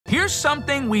Here's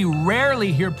something we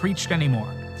rarely hear preached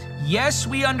anymore. Yes,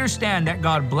 we understand that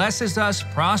God blesses us,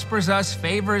 prospers us,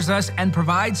 favors us, and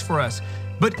provides for us.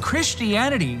 But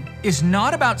Christianity is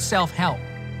not about self-help.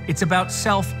 It's about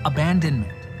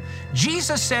self-abandonment.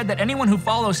 Jesus said that anyone who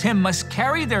follows him must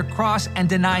carry their cross and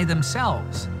deny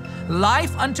themselves.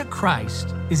 Life unto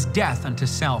Christ is death unto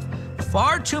self.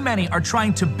 Far too many are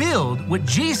trying to build what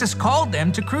Jesus called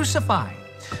them to crucify.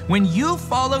 When you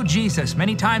follow Jesus,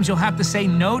 many times you'll have to say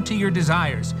no to your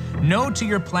desires, no to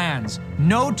your plans,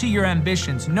 no to your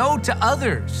ambitions, no to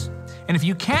others. And if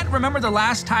you can't remember the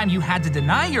last time you had to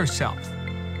deny yourself,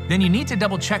 then you need to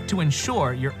double check to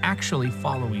ensure you're actually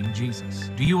following Jesus.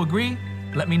 Do you agree?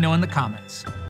 Let me know in the comments.